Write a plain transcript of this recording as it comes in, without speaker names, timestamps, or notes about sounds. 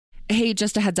Hey,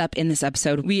 just a heads up, in this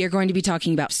episode, we are going to be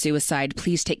talking about suicide.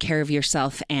 Please take care of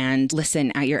yourself and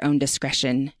listen at your own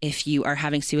discretion. If you are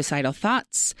having suicidal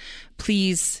thoughts,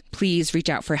 please reach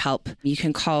out for help. You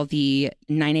can call the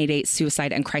 988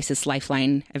 Suicide and Crisis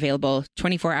Lifeline, available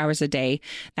 24 hours a day.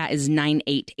 That is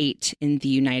 988 in the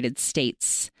United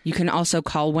States. You can also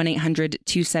call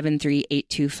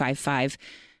 1-800-273-8255.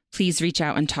 Please reach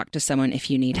out and talk to someone if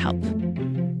you need help.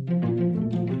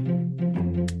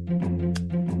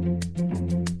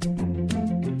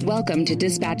 Welcome to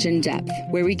Dispatch in Depth,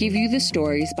 where we give you the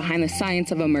stories behind the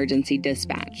science of emergency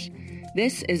dispatch.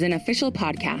 This is an official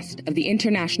podcast of the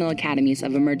International Academies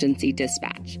of Emergency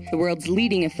Dispatch, the world's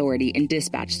leading authority in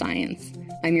dispatch science.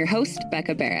 I'm your host,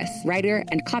 Becca Barris, writer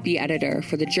and copy editor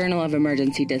for the Journal of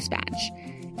Emergency Dispatch.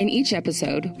 In each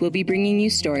episode, we'll be bringing you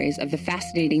stories of the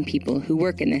fascinating people who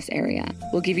work in this area.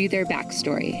 We'll give you their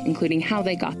backstory, including how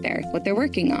they got there, what they're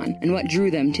working on, and what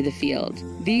drew them to the field.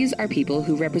 These are people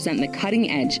who represent the cutting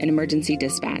edge in emergency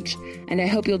dispatch, and I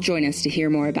hope you'll join us to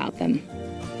hear more about them.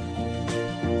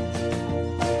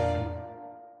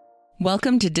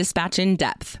 Welcome to Dispatch in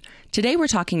Depth. Today we're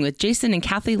talking with Jason and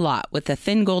Kathy Lott with the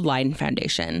Thin Gold Line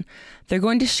Foundation. They're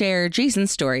going to share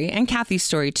Jason's story and Kathy's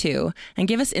story too, and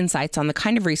give us insights on the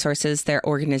kind of resources their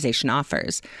organization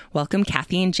offers. Welcome,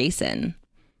 Kathy and Jason.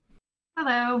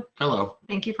 Hello. Hello.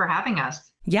 Thank you for having us.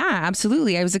 Yeah,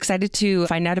 absolutely. I was excited to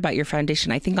find out about your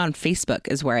foundation. I think on Facebook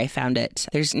is where I found it.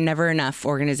 There's never enough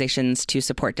organizations to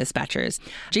support dispatchers.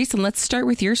 Jason, let's start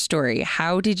with your story.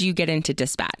 How did you get into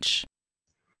dispatch?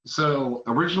 So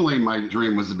originally my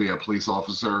dream was to be a police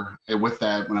officer. And with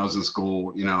that, when I was in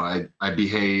school, I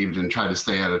behaved and tried to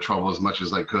stay out of trouble as much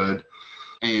as I could.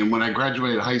 And when I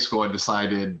graduated high school, I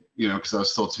decided, because I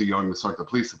was still too young to start the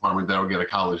police department, that I would get a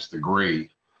college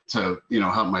degree to,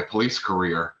 help my police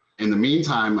career. In the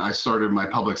meantime, I started my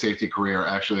public safety career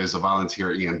actually as a volunteer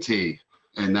EMT.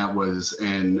 And that was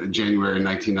in January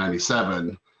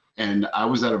 1997. And I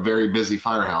was at a very busy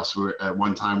firehouse. At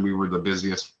one time, we were the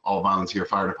busiest all-volunteer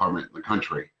fire department in the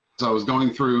country. So I was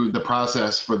going through the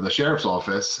process for the sheriff's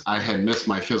office. I had missed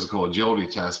my physical agility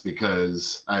test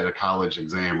because I had a college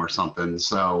exam or something.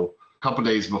 So a couple of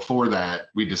days before that,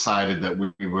 we decided that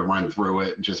we would run through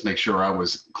it and just make sure I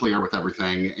was clear with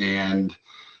everything. And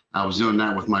I was doing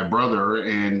that with my brother,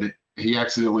 and he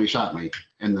accidentally shot me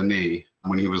in the knee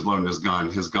when he was loading his gun.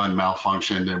 His gun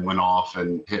malfunctioned and went off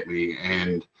and hit me.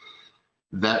 And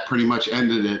that pretty much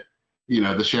ended it,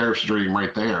 the sheriff's dream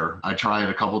right there. I tried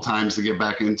a couple times to get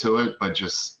back into it, but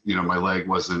just, my leg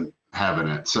wasn't having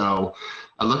it. So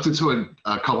I looked into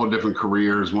a couple of different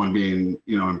careers, one being,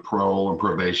 in parole and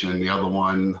probation. The other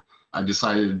one, I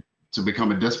decided to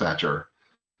become a dispatcher.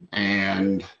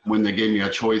 And when they gave me a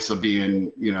choice of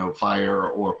being, fire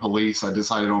or police, I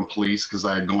decided on police because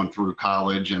I had gone through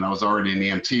college and I was already an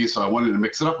EMT. So I wanted to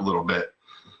mix it up a little bit.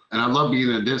 And I love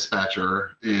being a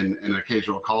dispatcher and an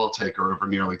occasional call taker over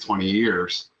nearly 20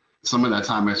 years. Some of that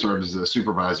time I served as a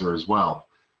supervisor as well.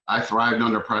 I thrived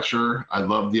under pressure. I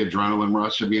loved the adrenaline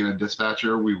rush of being a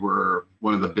dispatcher. We were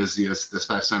one of the busiest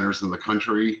dispatch centers in the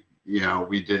country.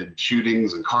 We did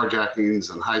shootings and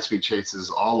carjackings and high-speed chases,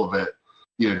 all of it,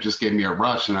 just gave me a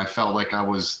rush. And I felt like I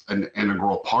was an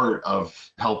integral part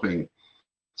of helping.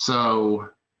 So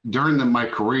during my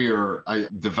career, I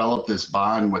developed this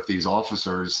bond with these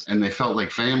officers, and they felt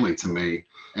like family to me.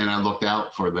 And I looked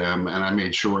out for them, and I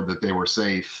made sure that they were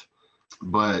safe.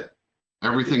 But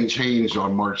everything changed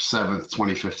on March 7th,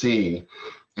 2015.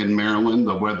 In Maryland,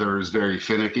 the weather is very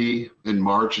finicky. In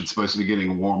March, it's supposed to be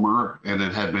getting warmer, and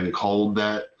it had been cold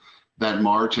that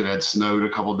March. It had snowed a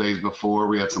couple days before.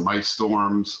 We had some ice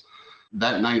storms.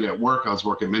 That night at work, I was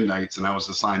working midnights, and I was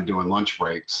assigned doing lunch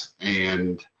breaks.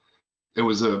 And it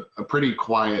was a pretty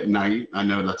quiet night. I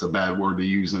know that's a bad word to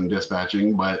use in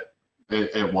dispatching, but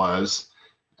it was.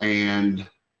 And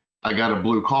I got a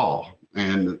blue call.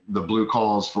 And the blue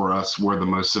calls for us were the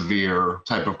most severe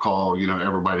type of call,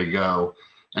 everybody go.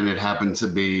 And it happened to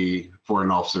be for an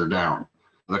officer down.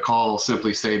 The call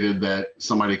simply stated that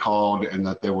somebody called and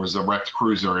that there was a wrecked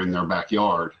cruiser in their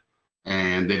backyard.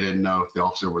 And they didn't know if the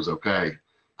officer was okay.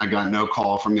 I got no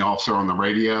call from the officer on the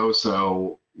radio,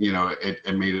 so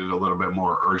it made it a little bit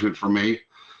more urgent for me.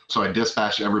 So I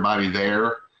dispatched everybody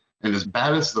there. And as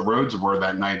bad as the roads were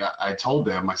that night, I told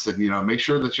them, I said, make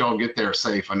sure that y'all get there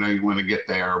safe. I know you want to get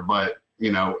there, but,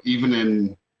 even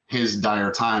in his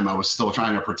dire time, I was still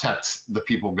trying to protect the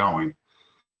people going.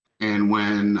 And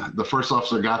when the first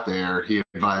officer got there, he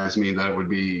advised me that it would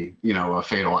be, a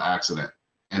fatal accident.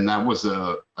 And that was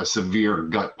a severe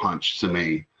gut punch to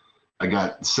me. I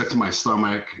got sick to my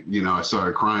stomach. I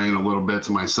started crying a little bit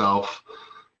to myself.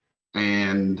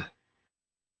 And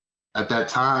At that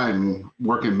time,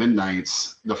 working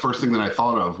midnights, the first thing that I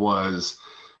thought of was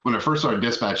when I first started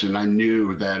dispatching, I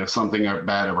knew that if something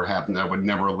bad ever happened, I would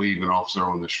never leave an officer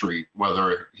on the street,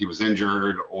 whether he was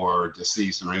injured or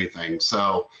deceased or anything.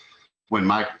 So when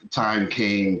my time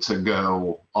came to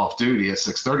go off duty at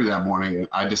 6:30 that morning,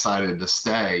 I decided to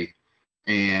stay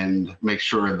and make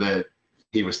sure that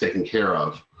he was taken care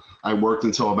of. I worked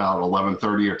until about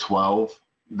 11:30 or 12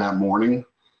 that morning,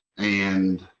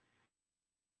 and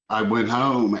I went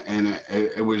home, and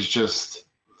it was just,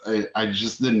 I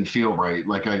just didn't feel right.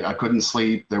 Like I couldn't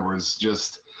sleep. There was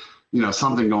just,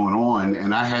 something going on,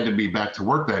 and I had to be back to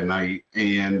work that night.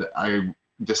 And I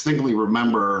distinctly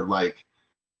remember, like,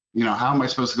 how am I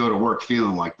supposed to go to work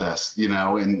feeling like this,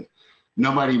 and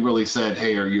nobody really said,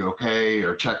 hey, are you okay?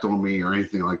 Or checked on me or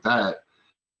anything like that.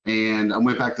 And I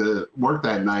went back to work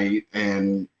that night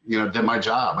and, did my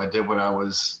job. I did what I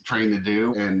was trained to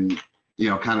do and,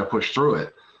 kind of pushed through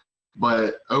it.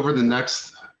 But over the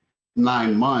next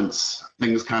 9 months,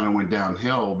 things kind of went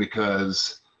downhill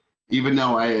because even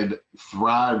though I had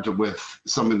thrived with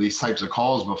some of these types of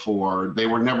calls before, they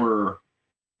were never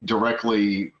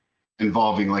directly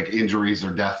involving like injuries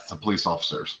or death to police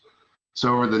officers.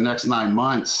 So over the next 9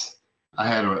 months, I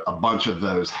had a bunch of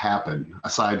those happen.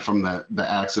 Aside from the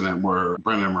accident where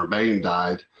Brendan Rebane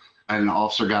died, I had an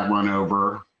officer got run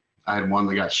over. I had one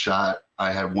that got shot.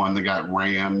 I had one that got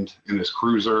rammed in his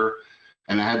cruiser.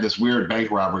 And I had this weird bank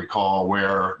robbery call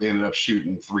where they ended up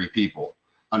shooting 3 people.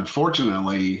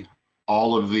 Unfortunately,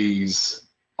 all of these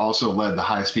also led to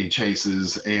high-speed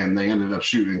chases, and they ended up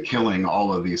shooting and killing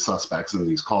all of these suspects in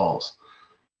these calls.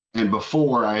 And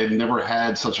before, I had never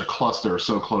had such a cluster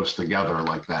so close together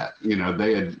like that.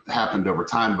 They had happened over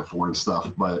time before and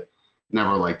stuff, but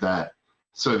never like that.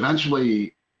 So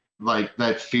eventually, like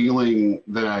that feeling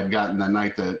that I had gotten the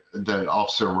night that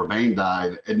Officer Rebane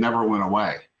died, it never went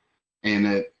away. And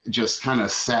it just kind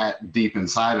of sat deep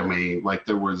inside of me, like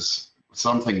there was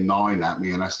something gnawing at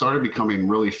me. And I started becoming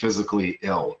really physically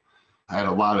ill. I had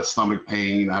a lot of stomach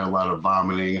pain, I had a lot of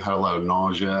vomiting, I had a lot of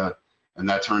nausea, and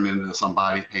that turned into some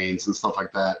body pains and stuff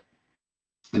like that.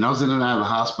 And I was in and out of the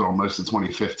hospital most of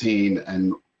 2015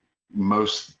 and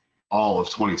most all of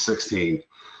 2016.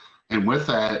 And with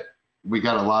that, we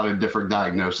got a lot of different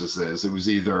diagnoses. It was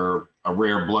either a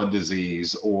rare blood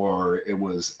disease, or it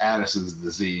was Addison's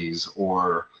disease,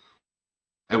 or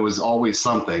it was always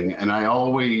something. And I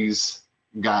always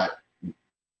got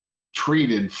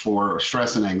treated for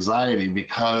stress and anxiety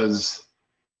because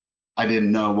I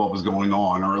didn't know what was going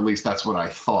on, or at least that's what I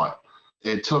thought.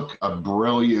 It took a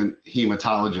brilliant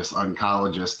hematologist,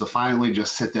 oncologist to finally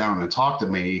just sit down and talk to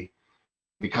me,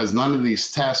 because none of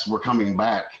these tests were coming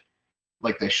back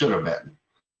like they should have been.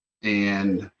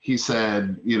 And he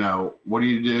said, what do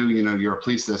you do? You're a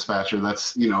police dispatcher.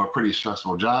 That's, a pretty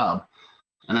stressful job.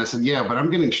 And I said, yeah, but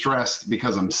I'm getting stressed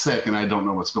because I'm sick and I don't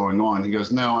know what's going on. He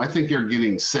goes, no, I think you're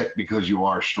getting sick because you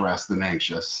are stressed and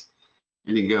anxious.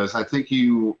 And he goes, I think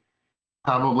you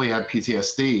probably have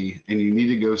PTSD and you need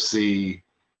to go see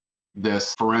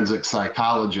this forensic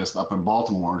psychologist up in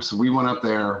Baltimore. So we went up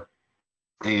there,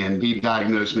 and he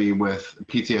diagnosed me with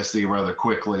PTSD rather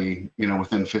quickly.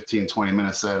 Within 15, 20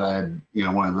 minutes, said I had,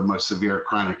 one of the most severe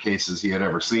chronic cases he had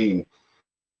ever seen.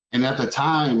 And at the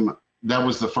time, that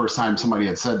was the first time somebody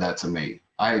had said that to me.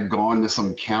 I had gone to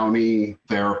some county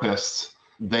therapists.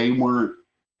 They weren't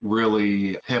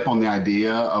really hip on the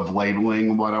idea of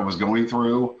labeling what I was going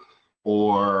through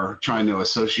or trying to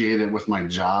associate it with my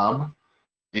job.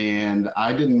 And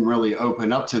I didn't really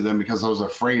open up to them because I was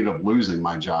afraid of losing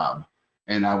my job.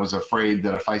 And I was afraid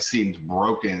that if I seemed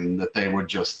broken, that they would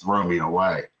just throw me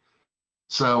away.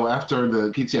 So after the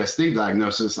PTSD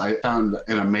diagnosis, I found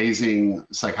an amazing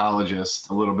psychologist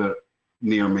a little bit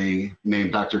near me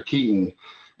named Dr. Keaton.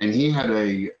 And he had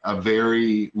a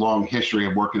very long history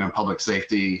of working in public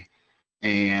safety.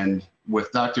 And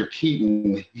with Dr.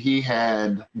 Keaton, he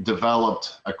had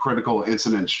developed a critical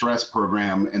incident stress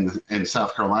program in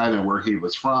South Carolina, where he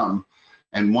was from.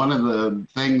 And one of the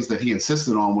things that he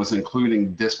insisted on was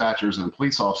including dispatchers and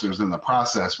police officers in the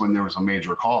process when there was a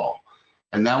major call.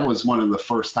 And that was one of the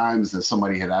first times that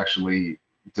somebody had actually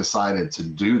decided to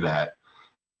do that.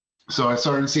 So I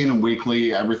started seeing him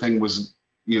weekly. Everything was,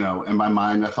 in my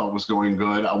mind, I thought was going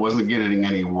good. I wasn't getting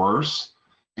any worse.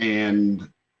 And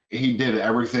he did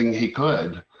everything he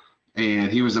could.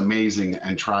 And he was amazing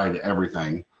and tried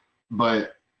everything.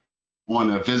 But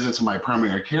on a visit to my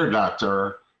primary care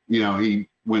doctor, he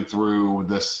went through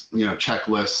this,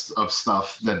 checklist of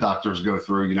stuff that doctors go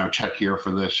through, check here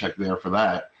for this, check there for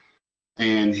that.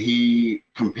 And he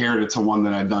compared it to one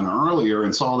that I'd done earlier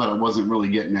and saw that it wasn't really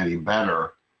getting any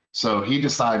better. So he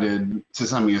decided to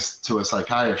send me to a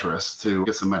psychiatrist to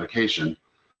get some medication.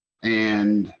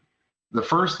 And the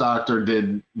first doctor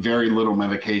did very little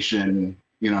medication,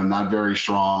 not very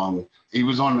strong. He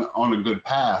was on a good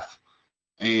path.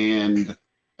 And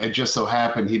it just so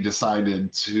happened he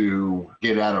decided to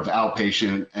get out of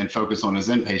outpatient and focus on his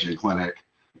inpatient clinic.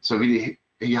 So he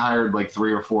hired like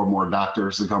 3 or 4 more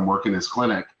doctors to come work in his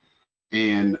clinic.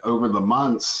 And over the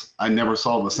months, I never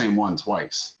saw the same one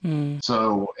twice.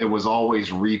 So it was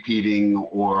always repeating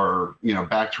or,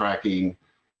 backtracking.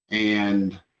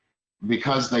 And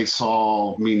because they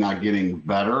saw me not getting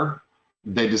better,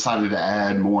 they decided to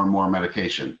add more and more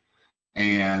medication.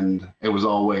 And it was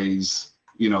always,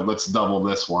 let's double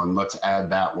this one, let's add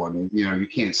that one. You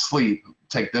can't sleep,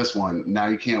 take this one. Now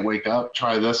you can't wake up,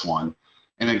 try this one.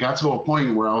 And it got to a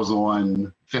point where I was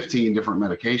on 15 different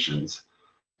medications.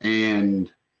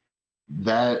 And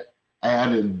that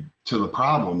added to the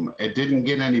problem. It didn't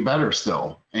get any better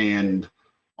still. And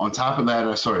on top of that,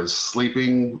 I started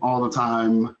sleeping all the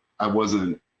time. I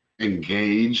wasn't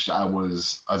engaged. I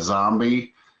was a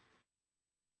zombie.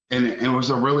 And it was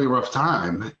a really rough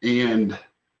time. And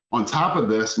on top of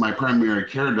this, my primary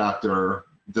care doctor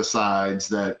decides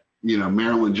that,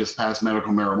 Maryland just passed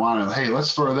medical marijuana. Hey,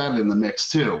 let's throw that in the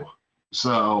mix too.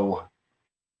 So,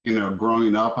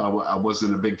 growing up, I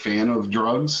wasn't a big fan of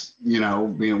drugs,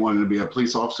 wanting to be a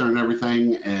police officer and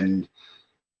everything. And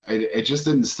it just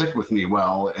didn't stick with me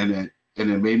well. And it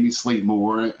made me sleep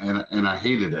more, and I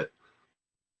hated it.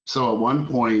 So at one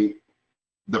point,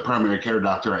 the primary care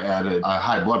doctor added a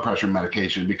high blood pressure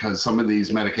medication because some of these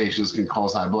medications can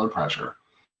cause high blood pressure.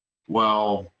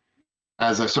 Well,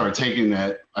 as I started taking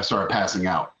it, I started passing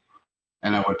out.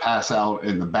 And I would pass out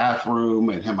in the bathroom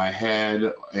and hit my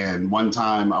head. And one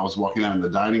time I was walking out in the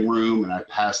dining room and I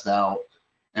passed out.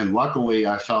 And luckily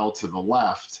I fell to the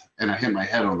left and I hit my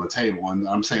head on the table. And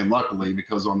I'm saying luckily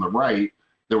because on the right,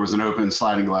 there was an open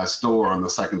sliding glass door on the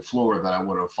second floor that I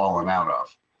would have fallen out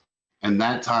of. And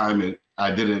that time I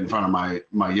did it in front of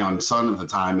my young son at the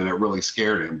time, and it really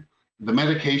scared him. The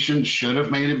medication should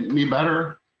have made me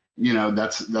better.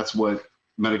 That's what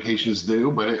medications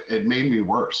do, but it made me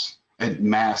worse. It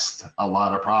masked a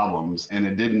lot of problems, and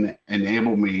it didn't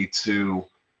enable me to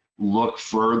look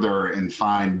further and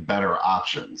find better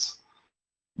options.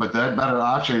 But that better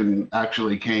option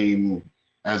actually came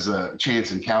as a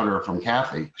chance encounter from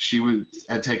Kathy. She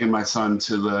had taken my son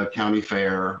to the county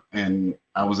fair, and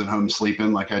I was at home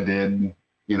sleeping like I did,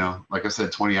 like I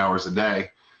said, 20 hours a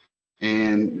day.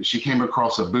 And she came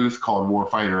across a booth called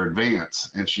Warfighter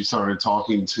Advance, and she started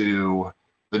talking to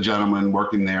the gentleman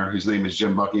working there, whose name is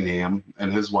Jim Buckingham,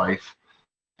 and his wife.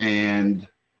 And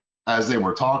as they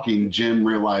were talking, Jim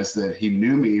realized that he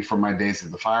knew me from my days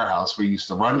at the firehouse. We used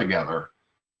to run together.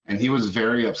 And he was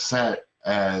very upset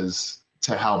as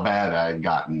to how bad I had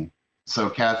gotten. So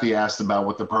Kathy asked about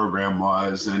what the program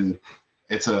was. And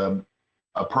it's a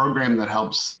program that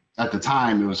helps, at the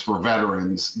time, it was for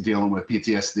veterans dealing with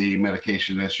PTSD,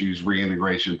 medication issues,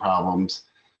 reintegration problems.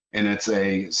 And it's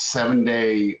a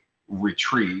 7-day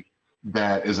retreat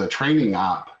that is a training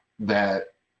op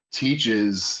that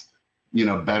teaches,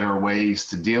 better ways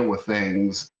to deal with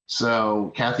things.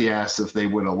 So Kathy asked if they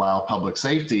would allow public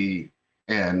safety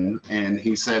in, and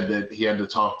he said that he had to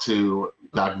talk to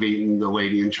Doc Beaton, the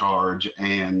lady in charge,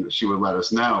 and she would let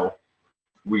us know.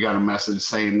 We got a message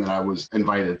saying that I was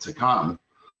invited to come.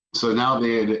 So now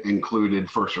they had included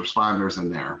first responders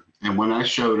in there. And when I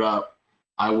showed up,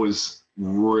 I was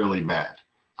really bad.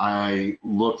 I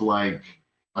looked like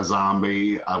a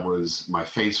zombie. My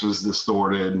face was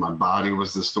distorted. My body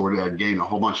was distorted. I'd gained a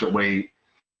whole bunch of weight.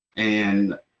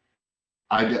 And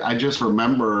I just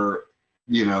remember,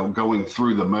 going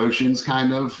through the motions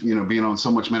kind of, being on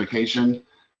so much medication.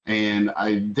 And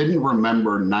I didn't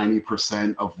remember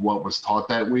 90% of what was taught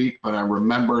that week, but I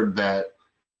remembered that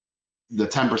the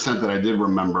 10% that I did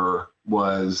remember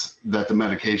was that the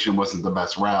medication wasn't the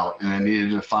best route, and I needed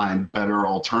to find better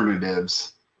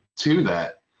alternatives to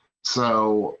that.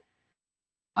 So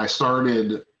I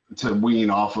started to wean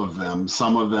off of them.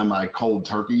 Some of them I cold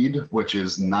turkeyed, which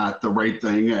is not the right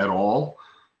thing at all.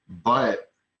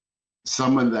 But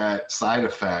some of that side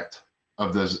effect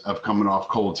of coming off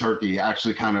cold turkey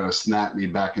actually kind of snapped me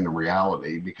back into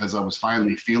reality, because I was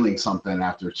finally feeling something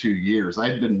after 2 years. I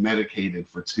had been medicated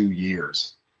for 2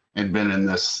 years and been in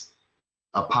this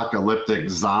apocalyptic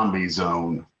zombie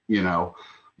zone,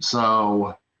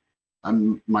 So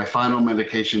my final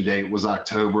medication date was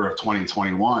October of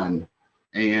 2021.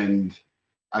 And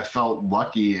I felt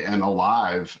lucky and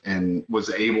alive and was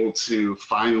able to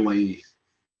finally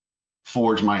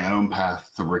forge my own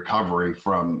path to recovery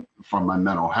from my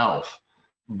mental health.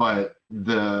 But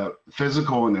the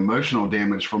physical and emotional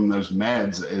damage from those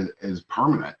meds is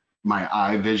permanent. My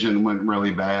eye vision went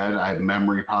really bad. I had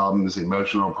memory problems,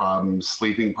 emotional problems,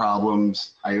 sleeping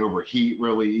problems. I overheat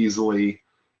really easily,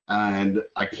 and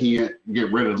I can't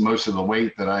get rid of most of the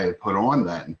weight that I had put on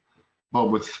then. But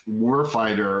with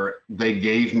Warfighter, they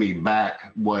gave me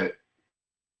back what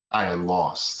I had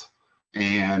lost.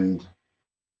 And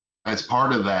as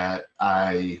part of that,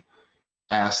 I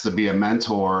asked to be a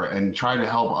mentor and try to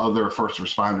help other first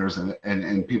responders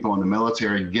and people in the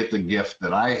military get the gift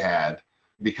that I had,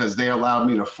 because they allowed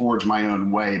me to forge my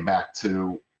own way back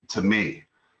to me.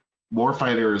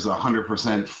 Warfighter is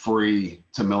 100% free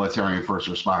to military and first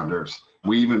responders.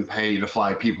 We even pay to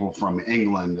fly people from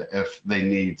England if they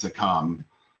need to come.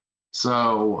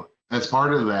 So as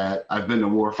part of that, I've been to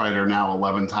Warfighter now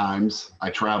 11 times.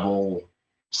 I travel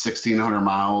 1,600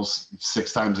 miles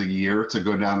 6 times a year to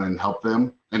go down and help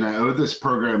them. And I owe this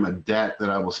program a debt that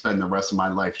I will spend the rest of my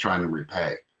life trying to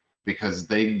repay, because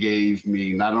they gave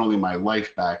me not only my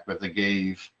life back, but they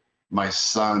gave my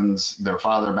sons their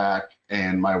father back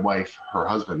and my wife her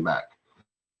husband back.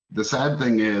 The sad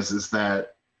thing is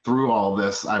that through all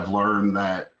this, I've learned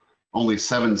that only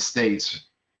 7 states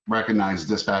recognize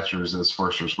dispatchers as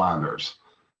first responders.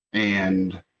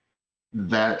 And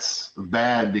that's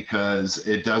bad because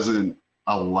it doesn't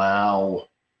allow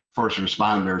first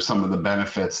responders some of the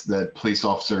benefits that police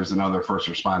officers and other first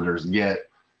responders get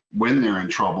when they're in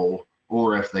trouble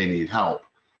or if they need help.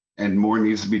 And more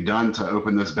needs to be done to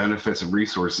open those benefits and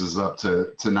resources up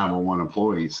to 911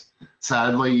 employees.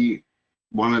 Sadly,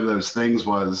 one of those things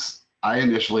was I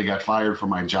initially got fired from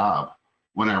my job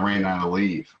when I ran out of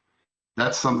leave.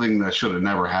 That's something that should have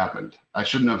never happened. I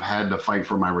shouldn't have had to fight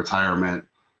for my retirement.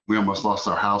 We almost lost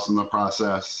our house in the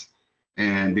process.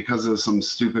 And because of some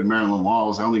stupid Maryland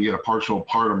laws, I only get a partial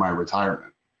part of my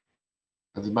retirement.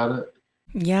 That's about it.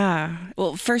 Yeah.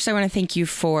 Well, first, I want to thank you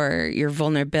for your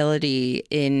vulnerability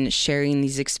in sharing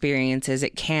these experiences.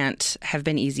 It can't have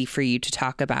been easy for you to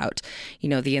talk about,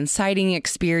 the inciting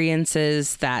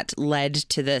experiences that led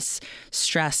to this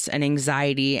stress and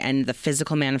anxiety and the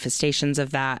physical manifestations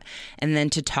of that. And then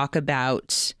to talk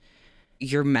about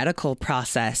your medical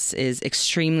process is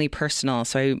extremely personal.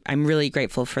 So I'm really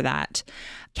grateful for that.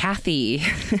 Kathy,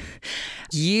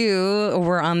 you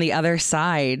were on the other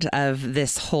side of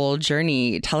this whole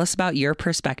journey. Tell us about your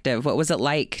perspective. What was it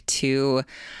like to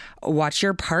watch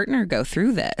your partner go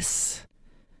through this?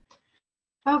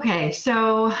 Okay,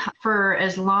 so for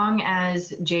as long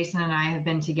as Jason and I have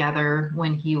been together,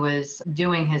 when he was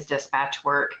doing his dispatch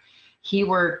work, he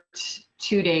worked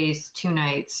 2 days, 2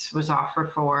 nights, was off for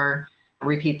 4,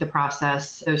 repeat the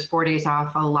process. Those 4 days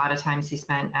off, a lot of times he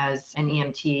spent as an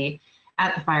EMT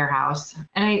at the firehouse.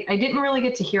 And I didn't really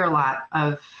get to hear a lot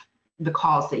of the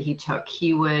calls that he took.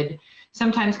 He would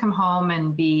sometimes come home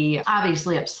and be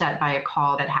obviously upset by a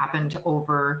call that happened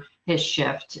over his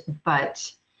shift,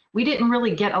 but we didn't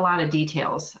really get a lot of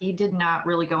details. He did not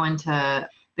really go into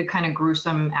the kind of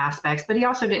gruesome aspects, but he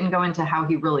also didn't go into how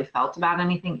he really felt about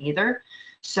anything either.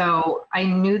 So I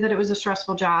knew that it was a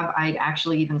stressful job. I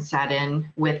actually even sat in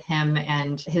with him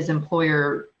and his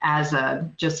employer as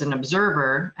just an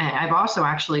observer. And I've also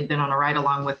actually been on a ride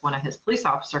along with one of his police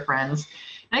officer friends.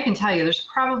 And I can tell you, there's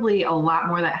probably a lot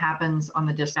more that happens on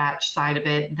the dispatch side of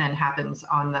it than happens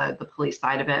on the police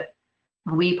side of it.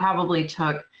 We probably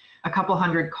took a couple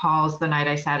hundred calls the night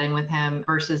I sat in with him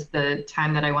versus the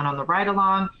time that I went on the ride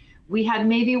along. We had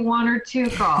maybe 1 or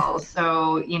 2 calls.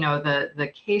 So,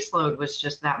 the caseload was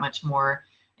just that much more,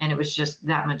 and it was just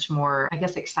that much more, I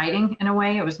guess, exciting in a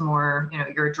way. It was more,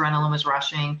 your adrenaline was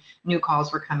rushing, new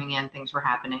calls were coming in, things were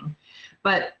happening.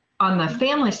 But on the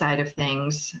family side of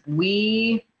things,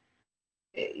 we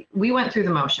went through the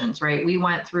motions, right? We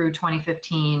went through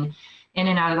 2015 in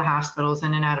and out of the hospitals,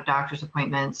 in and out of doctor's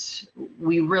appointments.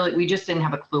 We just didn't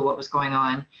have a clue what was going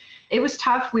on. It was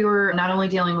tough. We were not only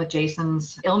dealing with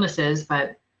Jason's illnesses,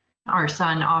 but our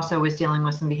son also was dealing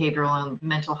with some behavioral and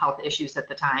mental health issues at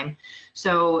the time.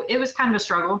 So it was kind of a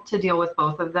struggle to deal with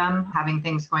both of them, having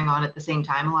things going on at the same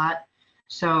time a lot.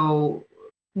 So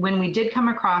when we did come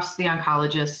across the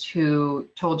oncologist who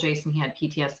told Jason he had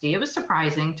PTSD, it was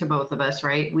surprising to both of us,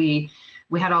 right? We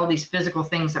had all these physical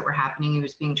things that were happening. He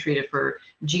was being treated for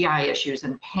GI issues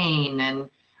and pain, and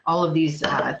all of these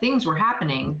things were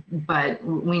happening, but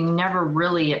we never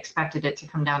really expected it to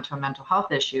come down to a mental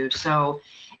health issue. So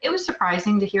it was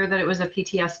surprising to hear that it was a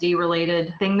PTSD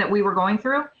related thing that we were going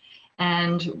through.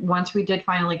 And once we did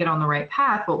finally get on the right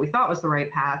path, what we thought was the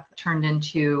right path turned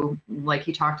into, like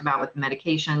he talked about, with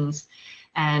medications.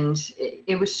 And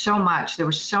it was so much, there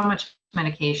was so much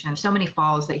medication, so many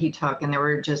falls that he took, and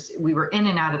we were in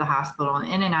and out of the hospital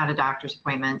and in and out of doctor's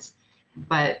appointments.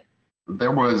 But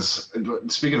there was,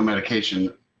 speaking of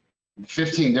medication,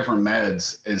 15 different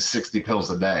meds is 60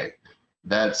 pills a day.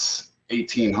 That's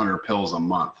 1,800 pills a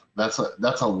month. That's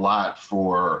a lot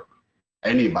for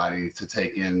anybody to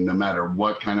take in, no matter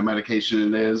what kind of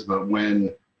medication it is. But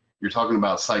when you're talking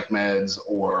about psych meds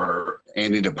or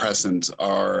antidepressants,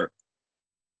 are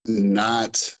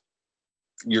not,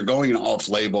 you're going off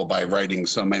label by writing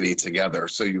so many together.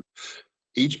 So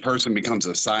each person becomes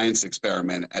a science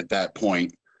experiment at that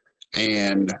point.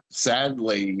 And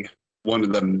sadly, one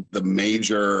of the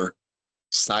major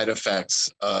side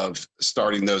effects of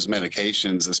starting those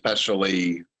medications,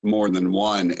 especially more than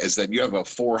one, is that you have a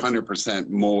 400%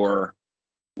 more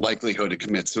likelihood to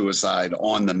commit suicide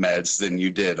on the meds than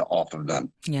you did off of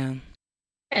them. Yeah.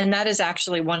 And that is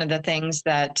actually one of the things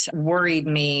that worried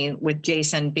me with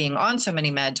Jason being on so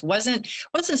many meds. Wasn't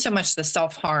so much the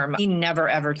self-harm. He never,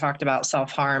 ever talked about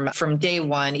self-harm from day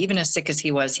one. Even as sick as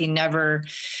he was, he never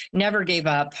gave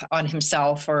up on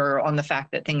himself or on the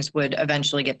fact that things would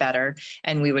eventually get better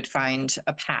and we would find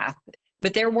a path.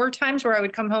 But there were times where I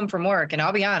would come home from work, and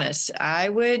I'll be honest, I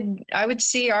would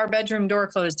see our bedroom door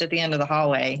closed at the end of the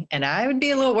hallway, and I would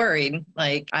be a little worried.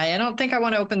 Like, I don't think I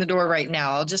want to open the door right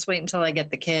now. I'll just wait until I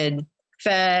get the kid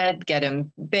fed, get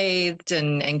him bathed,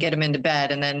 and get him into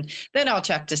bed, and then I'll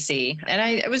check to see. And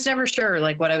I was never sure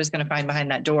like what I was going to find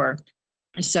behind that door.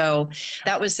 So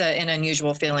that was an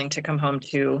unusual feeling to come home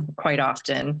to quite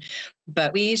often.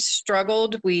 But we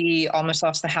struggled. We almost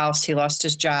lost the house. He lost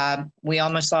his job. We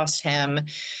almost lost him.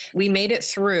 We made it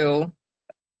through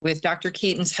with Dr.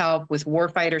 Keaton's help, with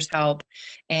Warfighter's help.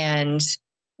 And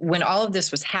when all of this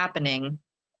was happening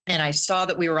and I saw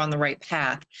that we were on the right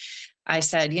path, I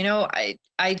said,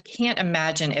 I can't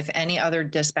imagine if any other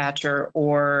dispatcher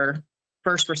or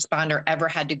first responder ever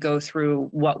had to go through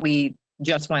what we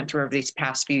just went through over these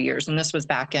past few years. And this was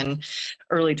back in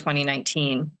early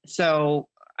 2019. So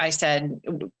I said,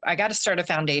 I got to start a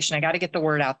foundation. I got to get the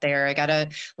word out there. I got to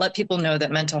let people know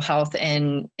that mental health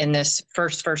in this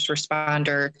first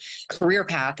responder career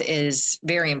path is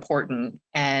very important.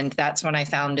 And that's when I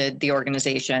founded the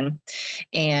organization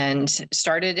and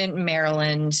started in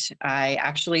Maryland. I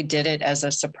actually did it as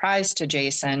a surprise to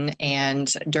Jason.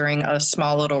 And during a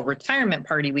small little retirement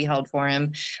party we held for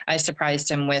him, I surprised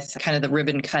him with kind of the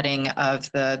ribbon cutting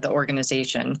of the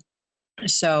organization.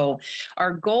 So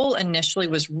our goal initially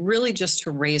was really just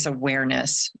to raise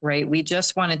awareness, right? We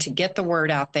just wanted to get the word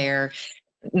out there,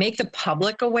 make the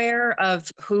public aware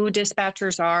of who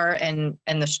dispatchers are and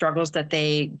the struggles that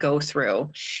they go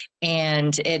through.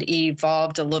 And it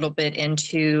evolved a little bit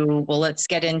into, well, let's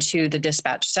get into the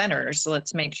dispatch centers.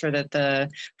 Let's make sure that the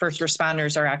first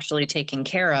responders are actually taken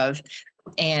care of.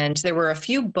 And there were a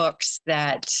few books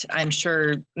that I'm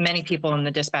sure many people in the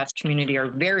dispatch community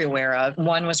are very aware of.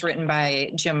 One was written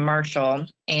by Jim Marshall,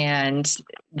 and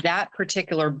that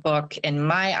particular book, in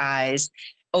my eyes,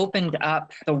 opened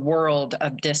up the world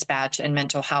of dispatch and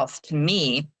mental health to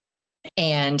me.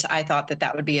 And I thought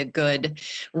that would be a good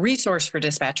resource for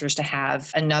dispatchers to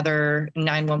have. Another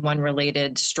 911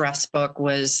 related stress book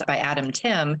was by Adam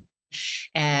Tim.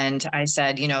 And I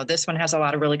said, this one has a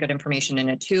lot of really good information in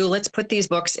it too. Let's put these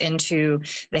books into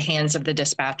the hands of the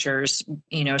dispatchers,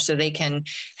 so they can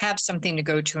have something to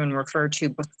go to and refer to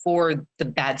before the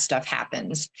bad stuff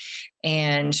happens.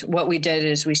 And what we did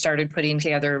is we started putting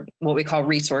together what we call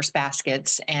resource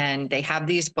baskets, and they have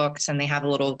these books and they have a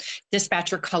little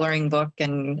dispatcher coloring book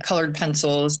and colored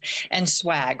pencils and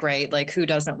swag, right? Like, who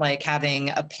doesn't like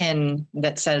having a pin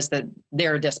that says that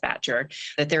they're a dispatcher,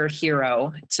 that they're a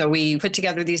hero? So we put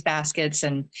together these baskets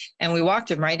and we walked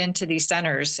them right into these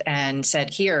centers and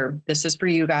said, here, this is for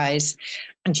you guys.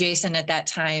 Jason at that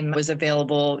time was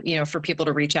available, for people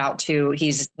to reach out to.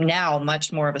 He's now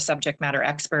much more of a subject matter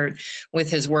expert with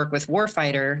his work with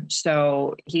Warfighter.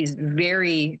 So he's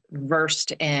very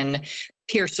versed in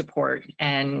peer support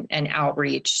and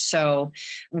outreach. So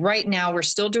right now we're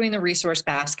still doing the resource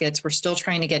baskets. We're still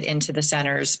trying to get into the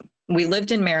centers. We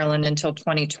lived in Maryland until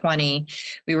 2020.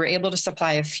 We were able to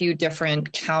supply a few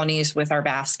different counties with our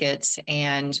baskets,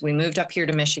 and we moved up here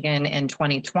to Michigan in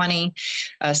 2020,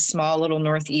 a small little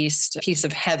Northeast piece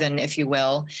of heaven, if you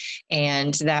will.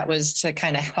 And that was to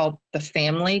kind of help the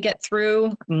family get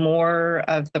through more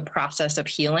of the process of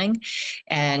healing.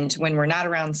 And when we're not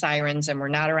around sirens and we're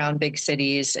not around big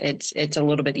cities, it's a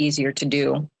little bit easier to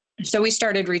do. So we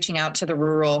started reaching out to the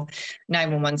rural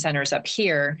 911 centers up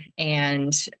here,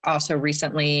 and also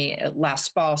recently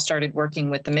last fall started working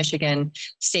with the Michigan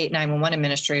State 911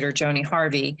 Administrator, Joni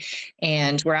Harvey.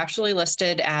 And we're actually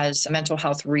listed as a mental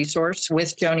health resource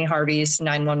with Joni Harvey's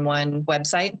 911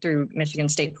 website through Michigan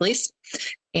State Police.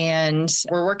 And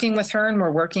we're working with her, and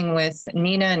we're working with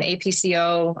NINA and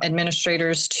APCO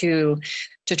administrators to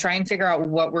try and figure out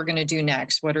what we're going to do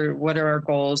next. What are our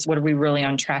goals? What are we really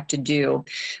on track to do?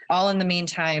 All in the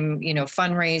meantime,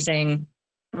 fundraising,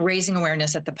 raising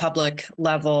awareness at the public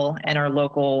level and our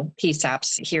local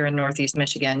PSAPs here in Northeast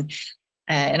Michigan.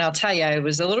 And I'll tell you, I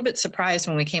was a little bit surprised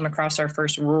when we came across our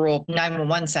first rural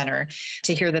 911 center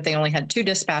to hear that they only had 2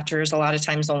 dispatchers, a lot of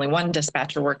times only 1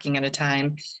 dispatcher working at a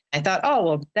time. I thought, oh,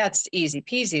 well, that's easy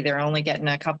peasy. They're only getting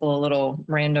a couple of little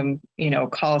random,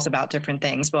 calls about different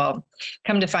things. Well,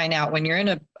 come to find out, when you're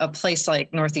in a place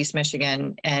like Northeast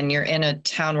Michigan and you're in a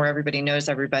town where everybody knows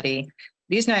everybody,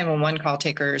 these 911 call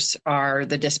takers are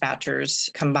the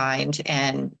dispatchers combined,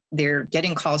 and they're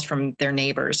getting calls from their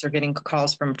neighbors. They're getting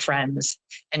calls from friends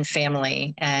and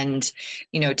family. And,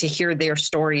 to hear their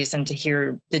stories and to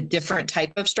hear the different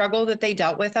type of struggle that they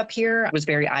dealt with up here was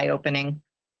very eye-opening.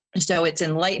 So it's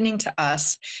enlightening to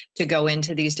us to go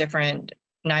into these different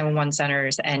 911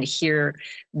 centers and hear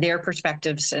their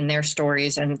perspectives and their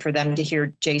stories, and for them to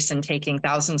hear Jason taking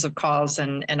thousands of calls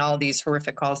and all these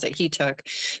horrific calls that he took.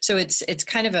 So it's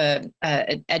kind of a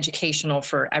educational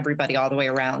for everybody all the way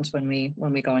around when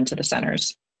we go into the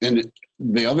centers. And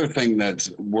the other thing that's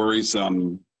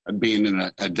worrisome being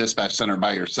in a dispatch center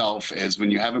by yourself is when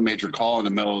you have a major call in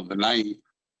the middle of the night,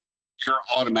 you're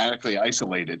automatically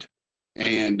isolated.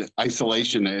 And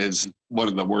isolation is one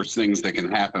of the worst things that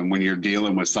can happen when you're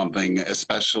dealing with something,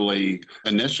 especially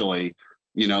initially.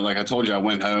 Like I told you, I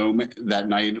went home that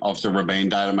night, Officer Rebane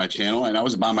died on my channel, and I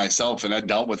was by myself, and I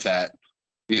dealt with that,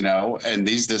 and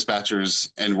these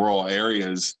dispatchers in rural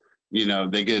areas,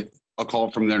 they get a call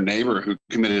from their neighbor who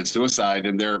committed suicide,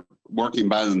 and they're working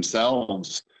by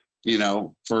themselves,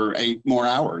 for 8 more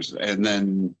hours. And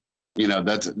then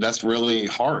that's really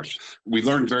harsh. We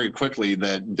learned very quickly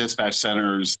that dispatch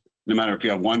centers, no matter if you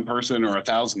have 1 person or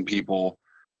 1,000 people,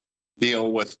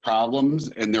 deal with problems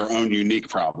and their own unique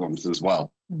problems as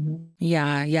well. Mm-hmm.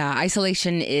 Yeah.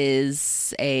 Isolation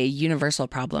is a universal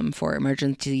problem for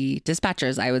emergency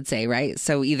dispatchers, I would say, right?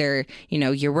 So either,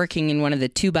 you're working in one of the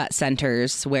 2-butt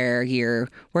centers where you're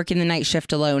working the night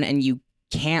shift alone and you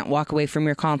can't walk away from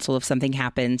your console if something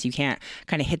happens. You can't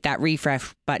kind of hit that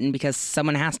refresh button because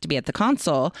someone has to be at the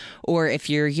console. Or if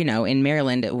you're, in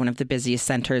Maryland at one of the busiest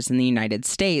centers in the United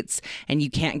States, and you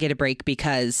can't get a break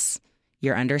because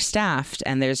you're understaffed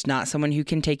and there's not someone who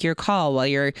can take your call while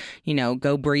you're,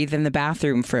 go breathe in the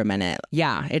bathroom for a minute.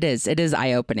 Yeah, it is. It is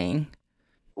eye-opening.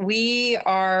 We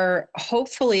are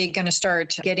hopefully going to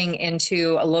start getting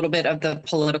into a little bit of the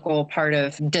political part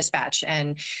of dispatch.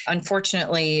 And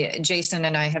unfortunately, Jason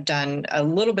and I have done a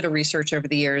little bit of research over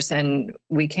the years, and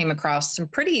we came across some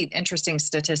pretty interesting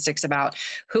statistics about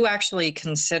who actually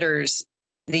considers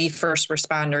the first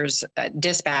responders,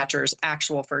 dispatchers,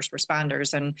 actual first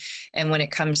responders. And when it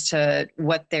comes to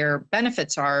what their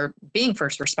benefits are being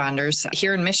first responders,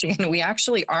 here in Michigan, we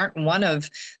actually aren't one of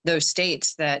those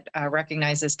states that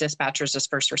recognizes dispatchers as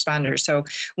first responders. So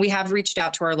we have reached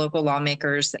out to our local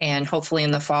lawmakers, and hopefully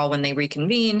in the fall when they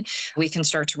reconvene, we can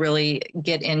start to really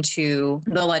get into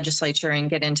the legislature and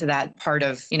get into that part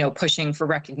of, pushing for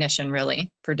recognition really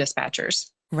for dispatchers.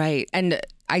 Right. And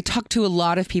I talked to a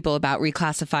lot of people about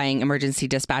reclassifying emergency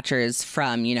dispatchers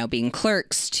from, being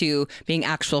clerks to being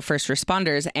actual first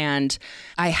responders. And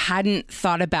I hadn't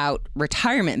thought about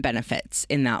retirement benefits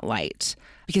in that light.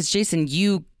 Because, Jason,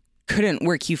 you couldn't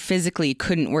work. You physically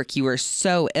couldn't work. You were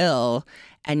so ill,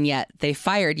 and yet they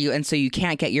fired you. And so you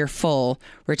can't get your full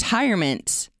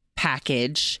retirement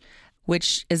package,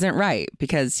 which isn't right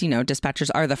because, dispatchers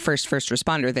are the first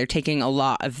responder. They're taking a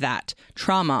lot of that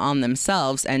trauma on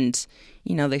themselves, and,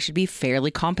 they should be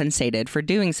fairly compensated for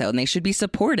doing so, and they should be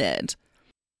supported.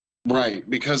 Right,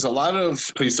 because a lot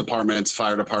of police departments,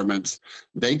 fire departments,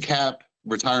 they cap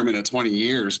retirement at 20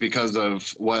 years because of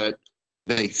what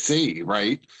they see,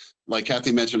 right? Like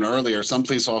Kathy mentioned earlier, some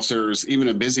police officers, even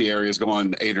in busy areas, go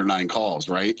on 8 or 9 calls,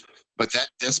 right? But that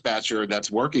dispatcher that's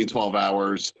working 12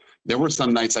 hours, there were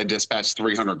some nights I dispatched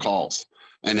 300 calls,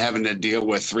 and having to deal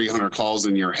with 300 calls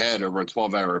in your head over a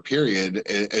 12-hour period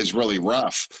is really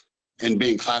rough. And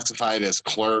being classified as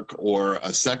clerk or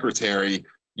a secretary,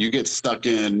 you get stuck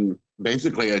in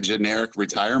basically a generic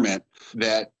retirement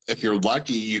that if you're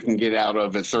lucky, you can get out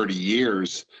of at 30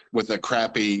 years with a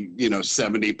crappy,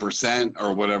 70%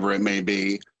 or whatever it may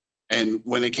be. And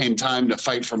when it came time to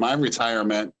fight for my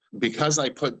retirement, because I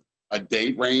put a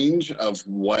date range of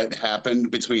what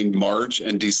happened between March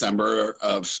and December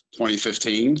of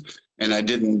 2015, and I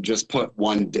didn't just put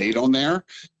one date on there,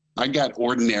 I got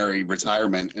ordinary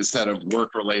retirement instead of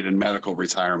work-related medical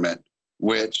retirement,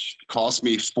 which cost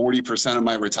me 40% of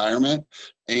my retirement,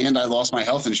 and I lost my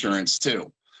health insurance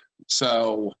too.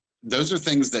 So those are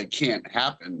things that can't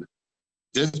happen.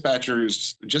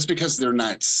 Dispatchers, just because they're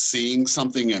not seeing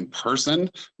something in person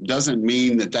doesn't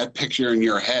mean that that picture in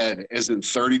your head isn't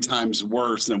 30 times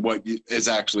worse than what is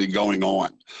actually going on.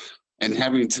 And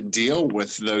having to deal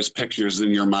with those pictures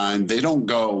in your mind, they don't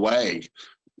go away.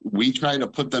 We try to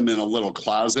put them in a little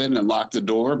closet and lock the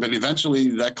door, but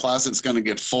eventually that closet's going to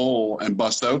get full and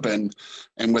bust open.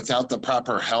 And without the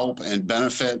proper help and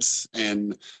benefits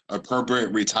and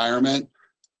appropriate retirement,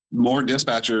 more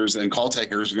dispatchers and call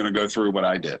takers are going to go through what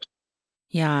I did.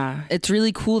 Yeah, it's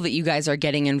really cool that you guys are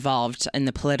getting involved in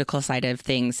the political side of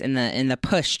things in the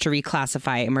push to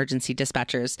reclassify emergency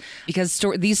dispatchers, because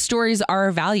these stories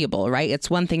are valuable, right? It's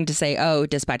one thing to say, oh,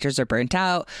 dispatchers are burnt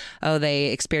out, oh, they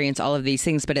experience all of these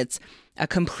things, but it's a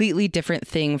completely different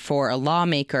thing for a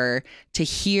lawmaker to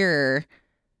hear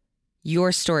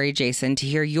your story, Jason, to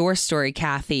hear your story,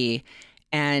 Kathy,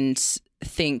 and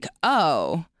think,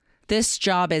 oh, this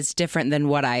job is different than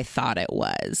what I thought it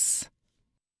was.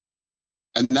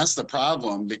 And that's the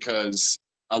problem, because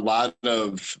a lot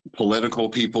of political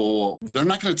people, they're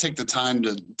not going to take the time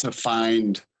to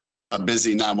find a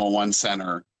busy 911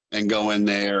 center and go in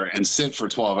there and sit for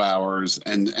 12 hours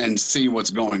and see what's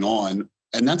going on.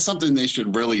 And that's something they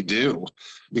should really do,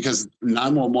 because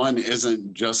 911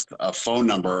 isn't just a phone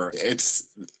number. It's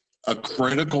a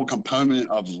critical component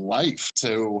of life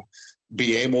to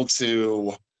be able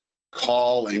to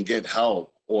call and get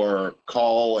help, or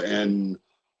call and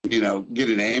get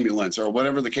an ambulance, or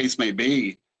whatever the case may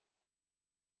be.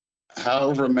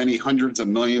 However many hundreds of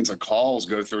millions of calls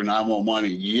go through 911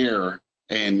 a year,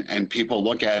 and people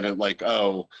look at it like,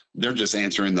 oh, they're just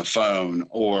answering the phone,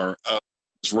 or oh,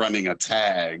 it's running a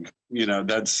tag.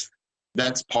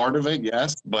 That's part of it,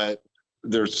 yes, but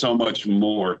there's so much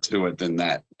more to it than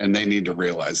that, and they need to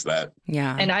realize that.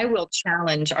 Yeah. And I will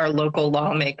challenge our local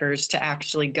lawmakers to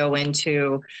actually go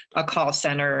into a call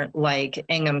center like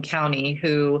Ingham County,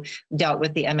 who dealt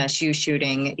with the MSU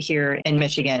shooting here in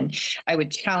Michigan. I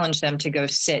would challenge them to go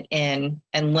sit in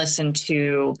and listen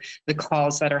to the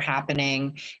calls that are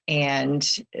happening, and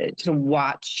to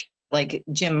watch, like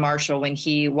Jim Marshall, when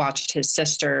he watched his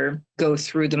sister go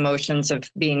through the motions of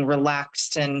being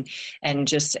relaxed and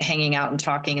just hanging out and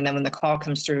talking. And then when the call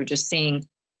comes through, just seeing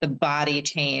the body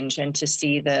change, and to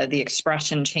see the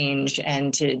expression change,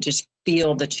 and to just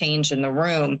feel the change in the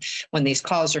room when these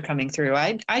calls are coming through.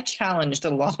 I challenge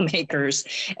the lawmakers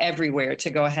everywhere to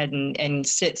go ahead and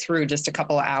sit through just a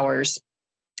couple of hours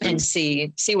and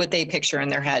see what they picture in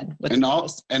their head. And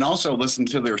also listen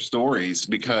to their stories,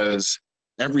 because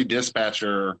every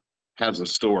dispatcher has a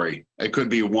story. It could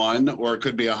be one, or it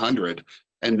could be 100.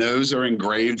 And those are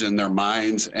engraved in their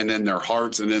minds and in their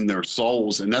hearts and in their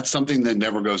souls. And that's something that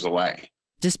never goes away.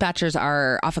 Dispatchers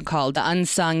are often called the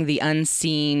unsung, the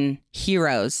unseen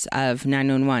heroes of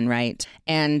 911, right?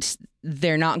 And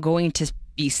they're not going to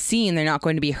be seen. They're not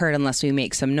going to be heard unless we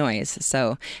make some noise.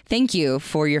 So thank you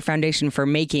for your foundation for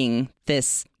making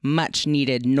this much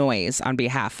needed noise on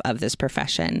behalf of this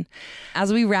profession.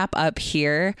 As we wrap up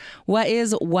here, what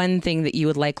is one thing that you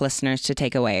would like listeners to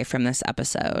take away from this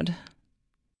episode?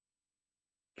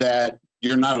 That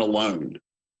you're not alone.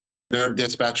 There are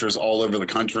dispatchers all over the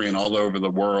country and all over the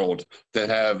world that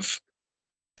have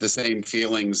the same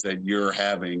feelings that you're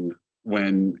having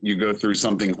when you go through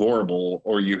something horrible,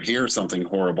 or you hear something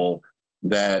horrible,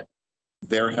 that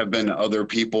there have been other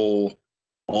people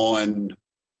on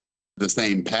the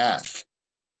same path.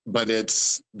 But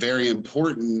it's very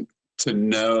important to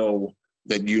know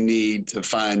that you need to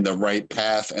find the right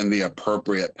path and the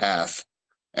appropriate path,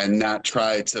 and not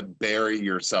try to bury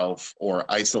yourself or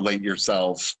isolate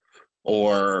yourself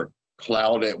or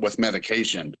cloud it with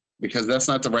medication, because that's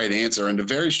not the right answer. In the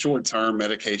very short term,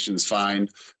 medication is fine,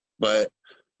 but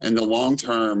in the long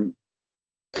term,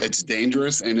 it's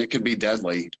dangerous and it can be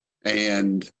deadly.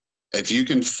 And if you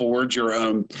can forge your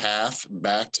own path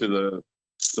back to the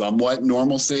somewhat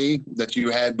normalcy that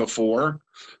you had before,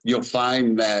 you'll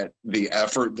find that the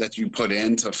effort that you put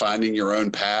into finding your own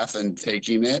path and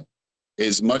taking it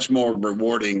is much more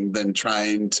rewarding than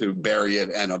trying to bury it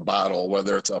in a bottle,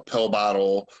 whether it's a pill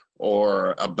bottle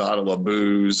or a bottle of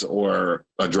booze or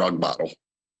a drug bottle.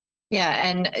 Yeah,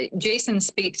 and Jason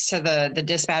speaks to the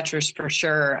dispatchers for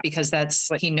sure, because that's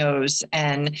what he knows.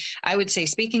 And I would say,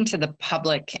 speaking to the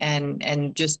public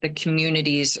and just the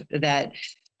communities that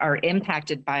are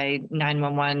impacted by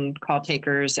 911 call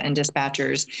takers and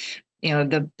dispatchers,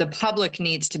 the public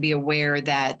needs to be aware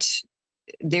that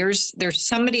there's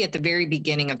somebody at the very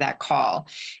beginning of that call.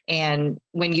 And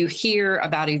when you hear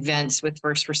about events with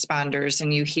first responders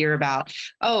and you hear about,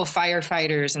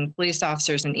 firefighters and police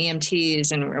officers and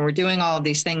EMTs, and we're doing all of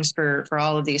these things for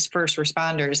all of these first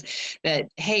responders, that,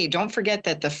 hey, don't forget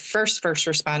that the first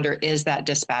responder is that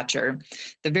dispatcher.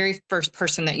 The very first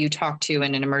person that you talk to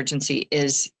in an emergency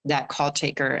is that call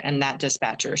taker and that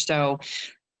dispatcher. So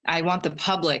I want the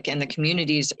public and the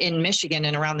communities in Michigan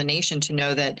and around the nation to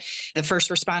know that the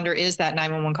first responder is that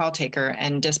 911 call taker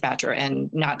and dispatcher,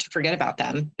 and not to forget about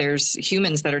them. There's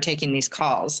humans that are taking these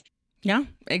calls. Yeah,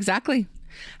 exactly.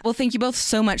 Well, thank you both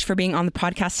so much for being on the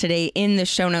podcast today. In the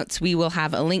show notes, we will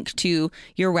have a link to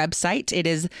your website. It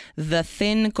is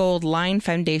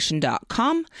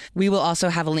thethingoldlinefoundation.com. We will also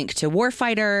have a link to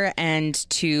Warfighter and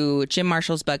to Jim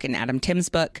Marshall's book and Adam Tim's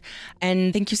book.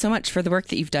 And thank you so much for the work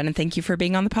that you've done. And thank you for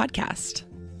being on the podcast.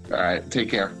 All right. Take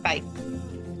care. Bye.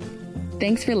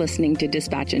 Thanks for listening to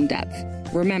Dispatch in Depth.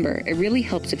 Remember, it really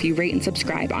helps if you rate and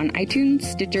subscribe on iTunes,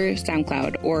 Stitcher,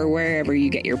 SoundCloud, or wherever you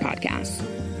get your podcasts.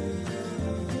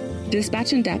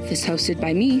 Dispatch in Depth is hosted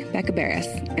by me, Becca Barris.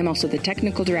 I'm also the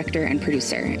technical director and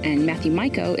producer, and Matthew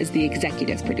Maiko is the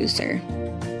executive producer.